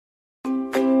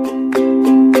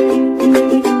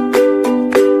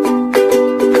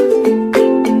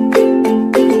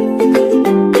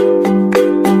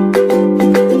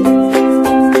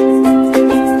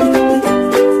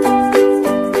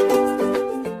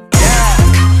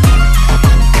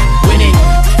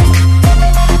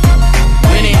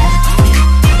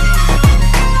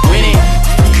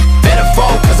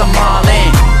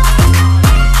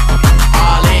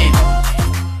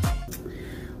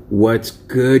What's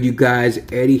good, you guys?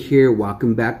 Eddie here.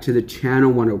 Welcome back to the channel.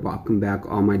 Want to welcome back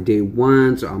all my day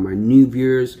ones, all my new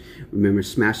viewers. Remember,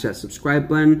 smash that subscribe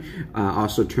button.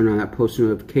 Also turn on that post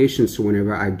notification so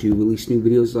whenever I do release new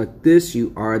videos like this,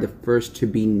 you are the first to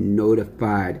be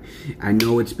notified. I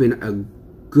know it's been a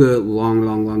good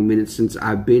long minute since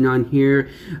I've been on here.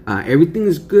 Everything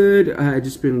is good. I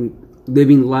just been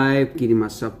living life, getting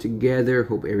myself together.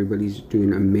 Hope everybody's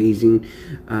doing amazing.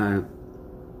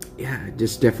 Yeah,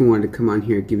 just definitely wanted to come on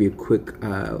here, give you a quick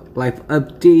life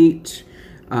update.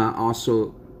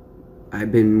 Also,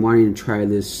 I've been wanting to try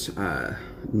this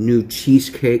new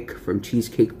cheesecake from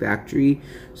Cheesecake Factory.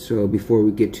 So before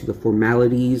we get to the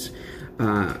formalities,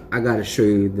 I gotta show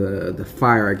you the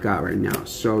fire I got right now.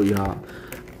 So y'all,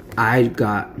 I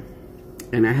got,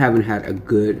 and I haven't had a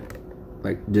good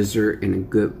like dessert in a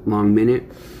good long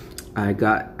minute. I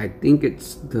got, I think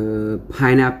it's the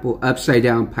pineapple, upside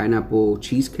down pineapple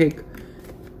cheesecake.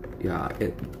 Yeah,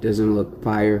 it doesn't look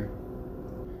fire.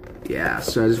 Yeah,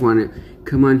 so I just want to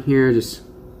come on here, just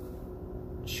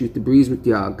shoot the breeze with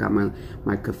y'all. Got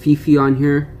my cafefe on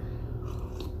here,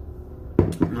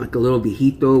 like a little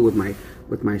viejito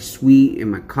with my sweet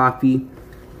and my coffee.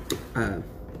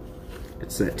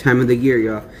 It's that time of the year,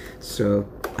 y'all. So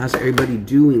how's everybody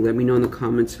doing? Let me know in the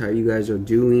comments how you guys are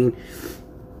doing.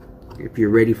 If you're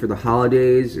ready for the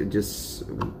holidays, just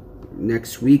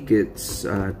next week it's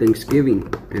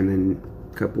Thanksgiving, and then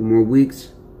a couple more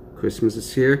weeks, Christmas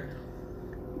is here.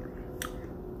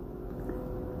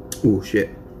 Oh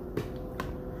shit.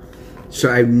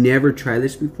 So I've never tried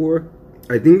this before.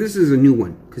 I think this is a new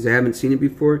one because I haven't seen it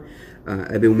before.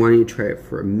 I've been wanting to try it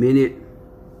for a minute.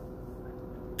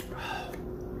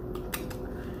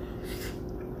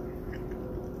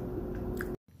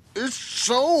 It's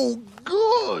so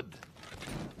good.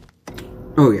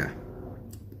 Oh yeah.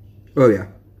 Oh yeah.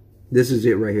 This is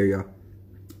it right here, y'all.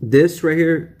 This right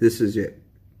here, this is it.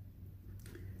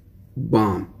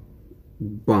 Bomb.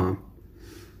 Bomb.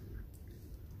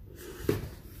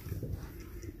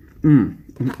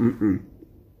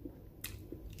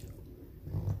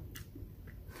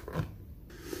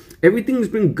 Everything's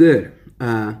been good.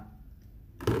 I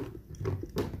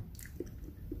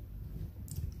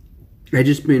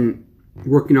just been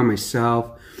working on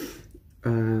myself.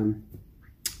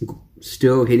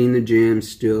 Still hitting the gym,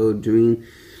 still doing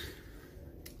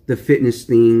the fitness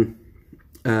thing,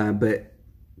 but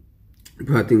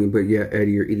probably thinking, but yeah,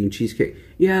 Eddie, you're eating cheesecake.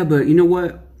 Yeah, but you know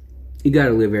what? You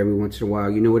gotta live every once in a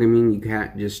while. You know what I mean? You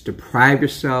can't just deprive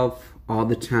yourself all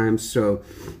the time. So,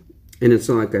 and it's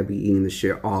not like I be eating this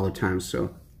shit all the time.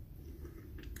 So,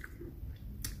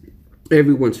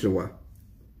 every once in a while.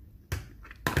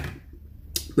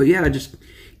 But yeah, just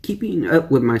keeping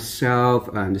up with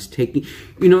myself, just taking,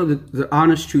 you know, the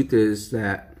honest truth is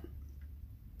that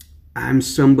I'm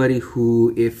somebody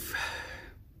who, if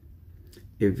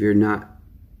you're not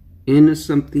into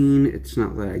something, it's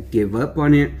not that I give up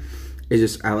on it. It's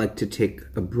just I like to take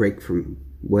a break from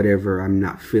whatever I'm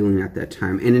not feeling at that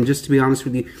time. And then just to be honest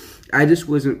with you, I just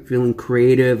wasn't feeling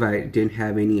creative. I didn't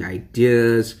have any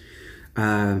ideas.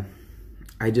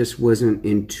 I just wasn't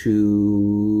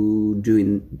into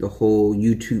doing the whole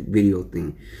YouTube video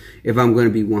thing, if I'm going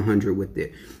to be 100 with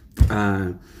it.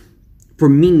 For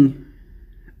me,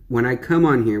 when I come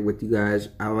on here with you guys,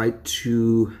 I like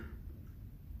to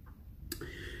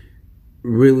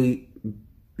really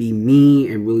be me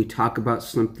and really talk about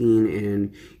something.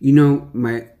 And, you know,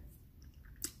 my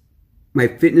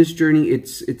fitness journey,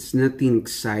 it's nothing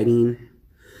exciting.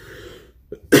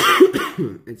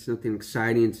 It's nothing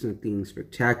exciting. It's nothing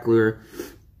spectacular.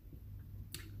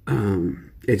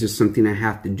 It's just something I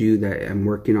have to do that I'm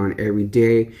working on every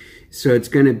day. So it's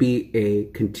going to be a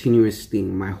continuous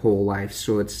thing my whole life.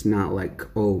 So it's not like,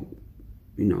 oh,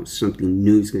 you know, something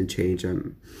new is going to change.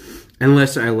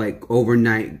 Unless I like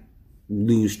overnight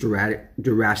lose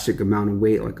drastic amount of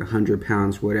weight, like 100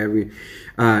 pounds, whatever.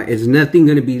 It's nothing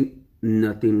going to be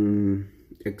nothing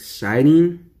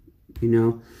exciting, you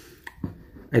know.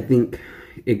 I think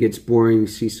it gets boring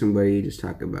to see somebody just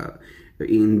talk about they're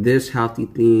eating this healthy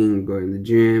thing, going to the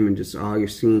gym, and just all you're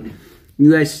seeing.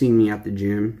 You guys see me at the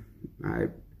gym. I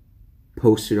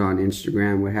posted on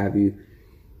Instagram, what have you.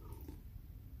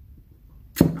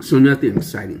 So nothing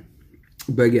exciting.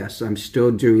 But yes, I'm still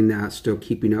doing that, still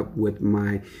keeping up with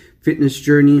my fitness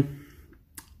journey.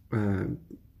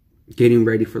 Getting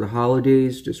ready for the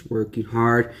holidays, just working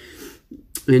hard,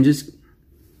 and just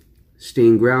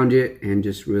staying grounded, and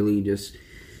just really just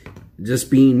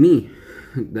being me.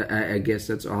 I guess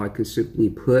that's all I can simply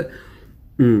put.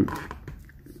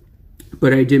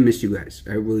 But I did miss you guys.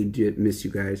 I really did miss you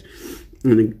guys.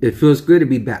 And it feels good to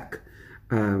be back.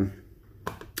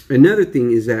 Another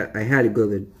thing is that I had to go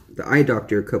to the eye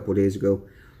doctor a couple days ago.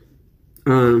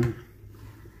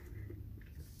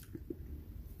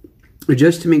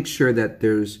 Just to make sure that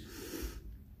there's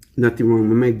nothing wrong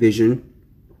with my vision.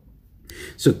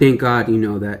 So thank God, you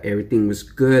know, that everything was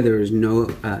good. There was no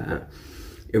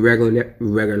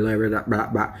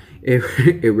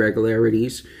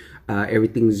irregularities.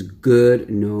 Everything's good.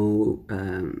 No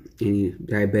any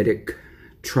diabetic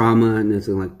trauma,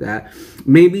 nothing like that.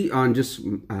 Maybe on just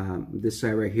this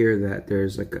side right here that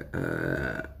there's like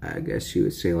a I guess you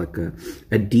would say like a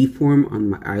deform on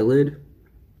my eyelid,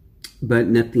 but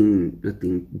nothing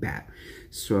bad.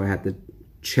 So I had to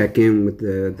check in with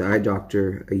the eye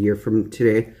doctor a year from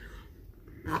today,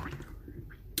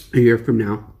 a year from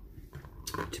now,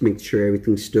 to make sure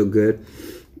everything's still good.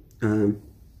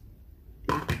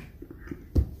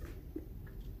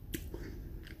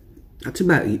 That's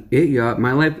about it, y'all.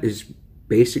 My life is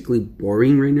basically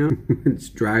boring right now. It's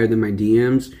drier than my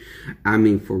DMs. I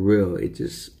mean, for real, it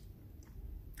just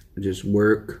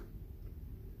work,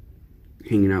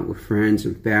 hanging out with friends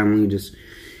and family. Just,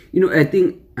 you know, I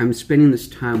think I'm spending this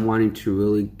time wanting to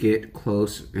really get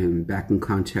close and back in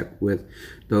contact with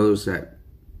those that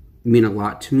mean a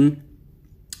lot to me,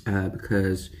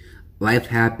 because life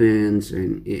happens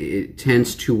and it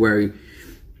tends to where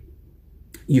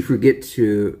you forget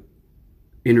to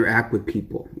interact with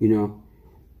people, you know.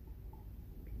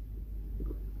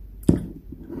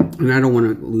 And I don't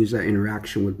want to lose that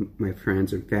interaction with my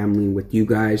friends and family, with you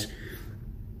guys.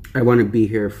 I want to be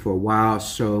here for a while.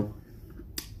 So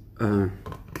yeah,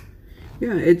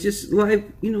 it just, life,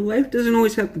 you know, life doesn't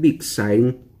always have to be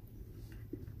exciting.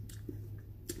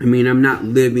 I mean, I'm not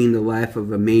living the life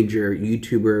of a major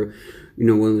YouTuber, you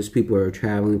know, one of those people who are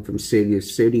traveling from city to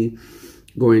city,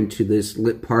 going to this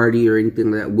lit party or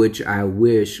anything like that, which I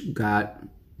wish, God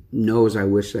knows I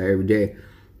wish that every day.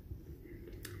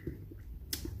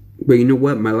 But you know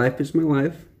what? My life is my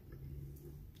life,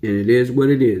 and it is what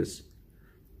it is.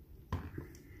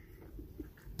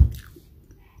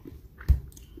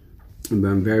 But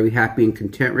I'm very happy and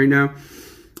content right now,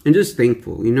 and just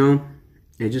thankful, you know.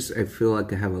 I feel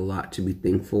like I have a lot to be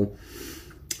thankful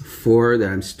for,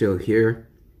 that I'm still here.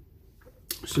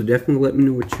 So definitely let me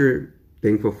know what you're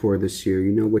thankful for this year,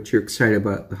 you know, what you're excited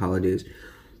about the holidays.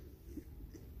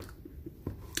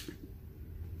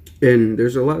 And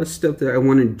there's a lot of stuff that I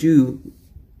want to do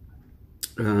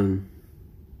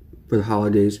for the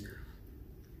holidays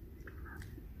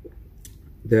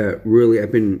that really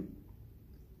I've been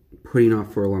putting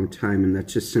off for a long time, and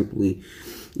that's just simply,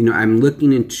 you know, I'm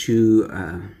looking into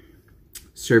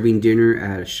serving dinner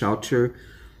at a shelter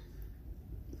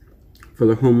for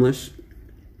the homeless.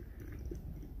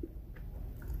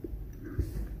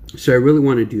 So I really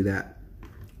want to do that.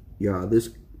 Y'all, this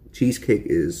cheesecake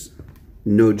is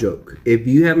no joke. If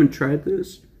you haven't tried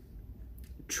this,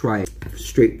 try it.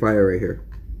 Straight fire right here.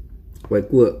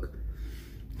 Like, look.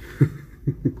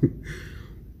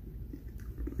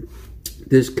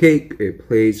 This cake, it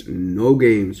plays no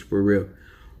games, for real.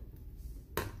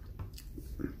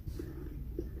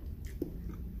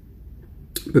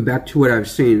 But back to what I was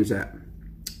saying is that,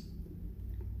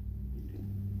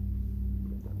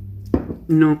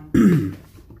 you know,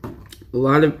 a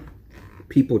lot of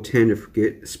people tend to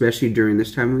forget, especially during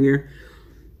this time of year,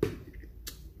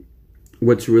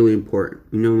 what's really important.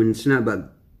 You know, and it's not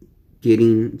about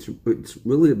getting, it's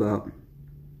really about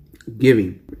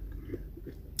giving.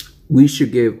 We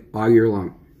should give all year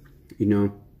long, you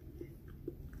know.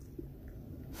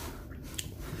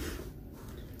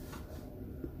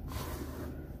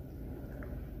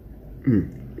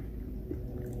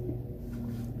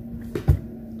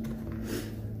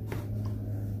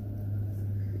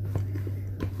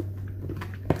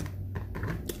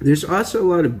 There's also a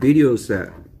lot of videos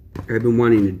that I've been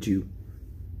wanting to do,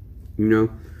 you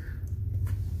know.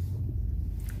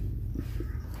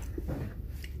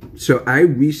 So I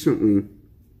recently,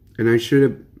 and I should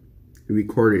have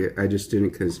recorded it, I just didn't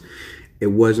because it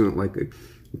wasn't like an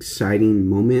exciting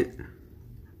moment.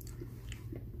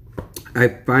 I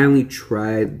finally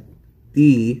tried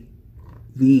the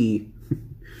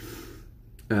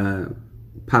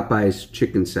Popeye's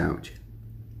chicken sandwich,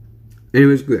 and it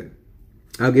was good.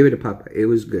 I'll give it a Popeye. It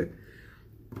was good.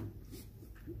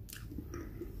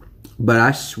 But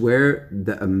I swear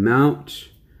the amount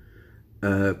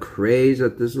of craze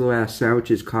that this little ass sandwich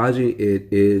is causing, it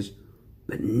is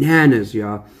bananas,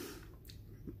 y'all.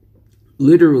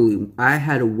 Literally, I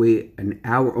had to wait an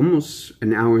hour, almost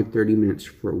an hour and 30 minutes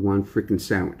for one freaking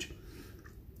sandwich.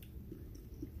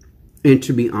 And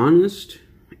to be honest,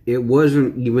 it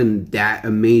wasn't even that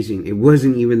amazing. It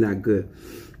wasn't even that good.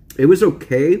 It was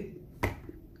okay.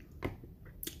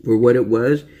 for what it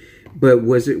was. But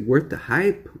was it worth the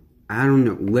hype? I don't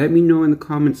know. Let me know in the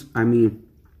comments. I mean,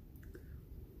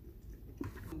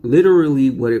 literally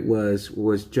what it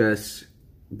was just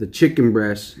the chicken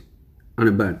breast on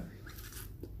a bun.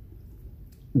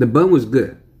 The bun was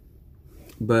good,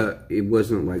 but it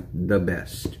wasn't like the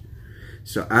best.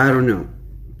 So I don't know.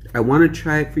 I want to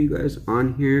try it for you guys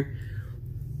on here.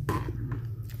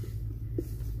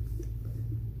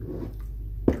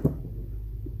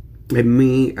 I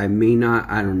may not,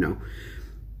 I don't know.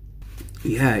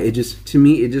 Yeah, it just, to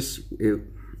me, it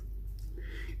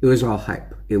was all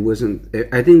hype. It wasn't,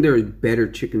 I think there are better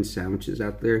chicken sandwiches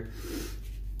out there.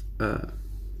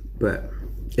 But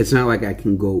it's not like I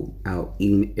can go out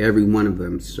eating every one of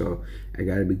them. So I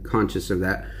got to be conscious of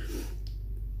that.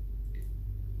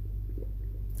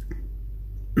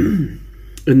 And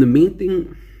the main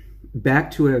thing,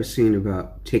 back to what I was saying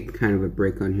about taking kind of a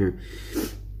break on here,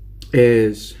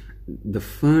 is the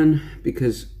fun.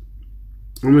 Because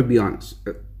I'm going to be honest,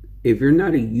 if you're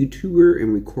not a YouTuber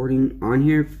and recording on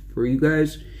here for you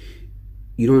guys,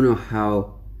 you don't know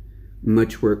how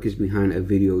much work is behind a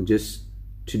video just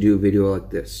to do a video like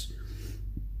this.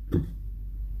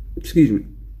 Excuse me.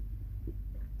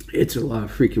 It's a lot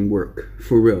of freaking work.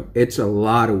 For real. It's a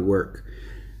lot of work.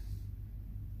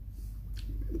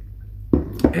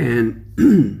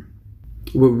 And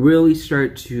what really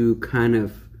started to kind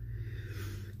of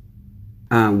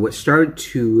what started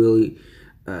to really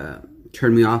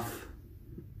turn me off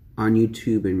on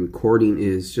YouTube and recording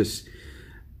is just,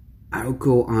 I would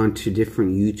go on to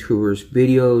different YouTubers'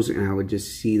 videos and I would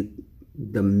just see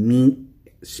the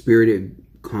mean-spirited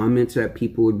comments that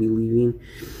people would be leaving.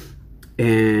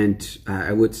 And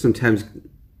I would sometimes,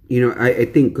 you know, I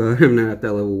thank God I'm not at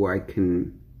that level where I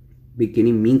can be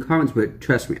getting mean comments, but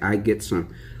trust me, I get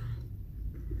some.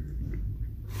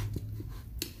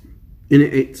 And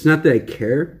it's not that I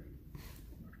care,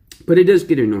 but it does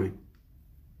get annoying.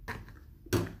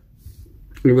 It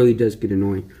really does get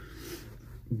annoying.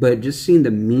 But just seeing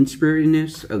the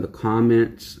mean-spiritedness of the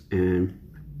comments and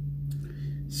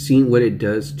seeing what it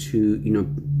does to, you know,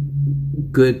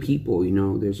 good people. You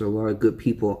know, there's a lot of good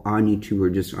people on YouTube who are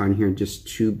just on here just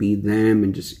to be them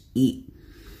and just eat.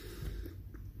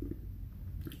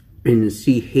 And to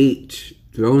see hate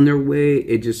thrown their way,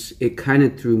 it kind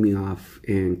of threw me off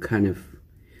and kind of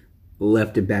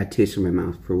left a bad taste in my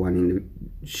mouth for wanting to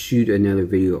shoot another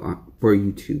video for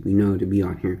YouTube, you know, to be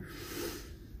on here.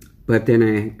 But then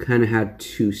I kind of had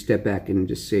to step back and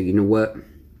just say, you know what?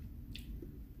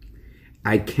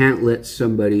 I can't let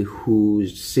somebody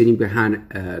who's sitting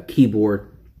behind a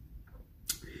keyboard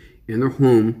in their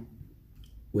home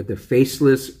with a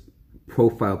faceless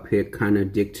profile pic kind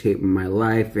of dictate my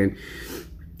life and,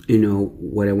 you know,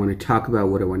 what I want to talk about,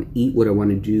 what I want to eat, what I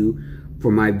want to do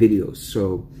for my videos.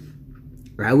 So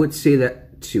I would say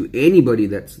that to anybody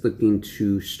that's looking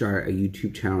to start a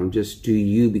YouTube channel, just do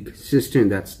you, be consistent.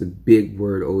 That's the big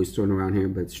word always thrown around here,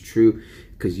 but it's true,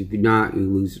 because if you're not, you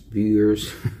lose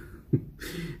viewers.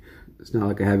 It's not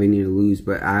like I have any to lose,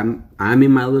 but I'm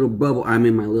in my little bubble. I'm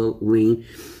in my little lane.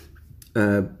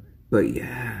 But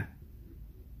yeah,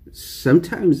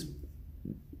 sometimes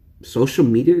social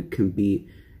media can be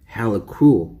hella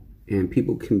cruel, and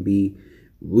people can be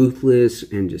ruthless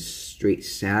and just straight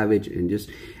savage, and just,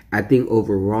 I think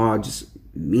overall, just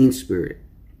mean spirit.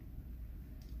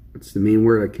 That's the main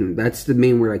word I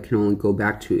can only go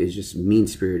back to, is just mean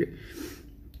spirited.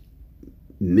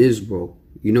 Miserable.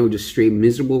 You know, just straight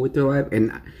miserable with their life.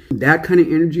 And that kind of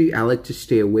energy I like to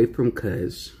stay away from,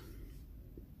 because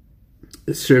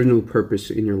it serves no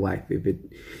purpose in your life.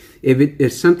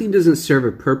 If something doesn't serve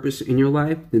a purpose in your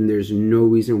life, then there's no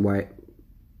reason why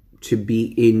to be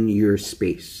in your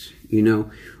space, you know,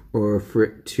 or for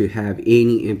it to have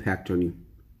any impact on you.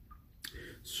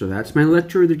 So that's my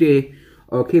lecture of the day.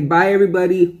 Okay, bye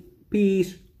everybody.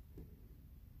 Peace.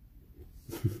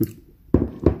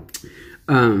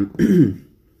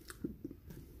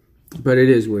 But it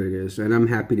is what it is, and I'm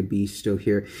happy to be still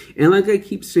here. And like I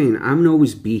keep saying, I'm gonna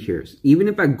always be here. Even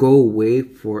if I go away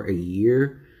for a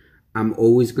year, I'm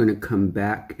always gonna come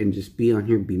back and just be on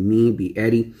here, be me, be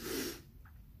Eddie.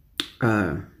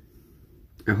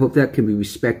 I hope that can be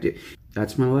respected.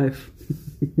 That's my life.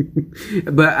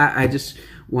 But I just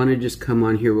want to just come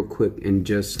on here real quick and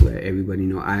just let everybody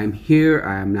know I am here.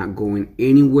 I am not going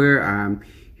anywhere. I'm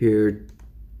here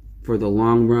for the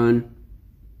long run.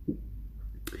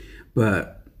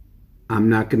 But I'm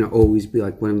not going to always be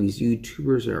like one of these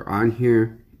YouTubers that are on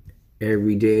here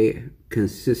every day,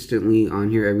 consistently on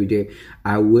here every day.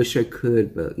 I wish I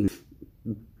could, but you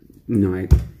know, I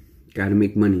got to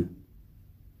make money.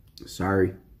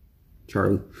 Sorry,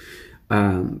 Charlie.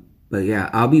 But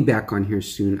yeah, I'll be back on here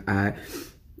soon.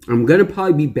 I'm gonna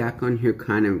probably be back on here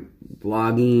kind of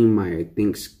vlogging my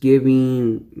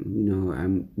Thanksgiving. You know,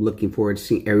 I'm looking forward to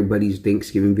seeing everybody's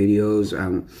Thanksgiving videos.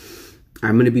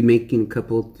 I'm gonna be making a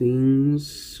couple of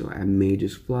things, so I may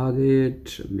just vlog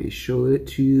it, I may show it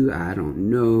to you, I don't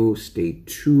know, stay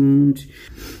tuned.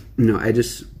 You know, I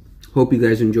just hope you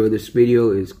guys enjoy this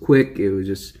video. It's quick, it was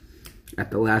just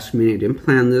at the last minute, I didn't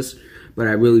plan this, but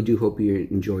I really do hope you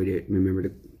enjoyed it. Remember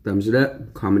to thumbs it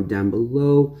up, comment down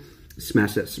below,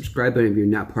 smash that subscribe button if you're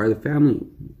not part of the family.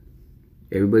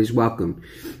 Everybody's welcome.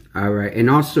 All right, and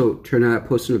also turn on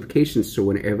post notifications so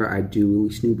whenever I do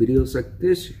release new videos like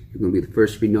this, you're gonna be the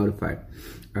first to be notified.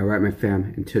 All right, my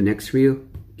fam. Until next video,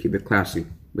 keep it classy.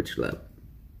 Much love.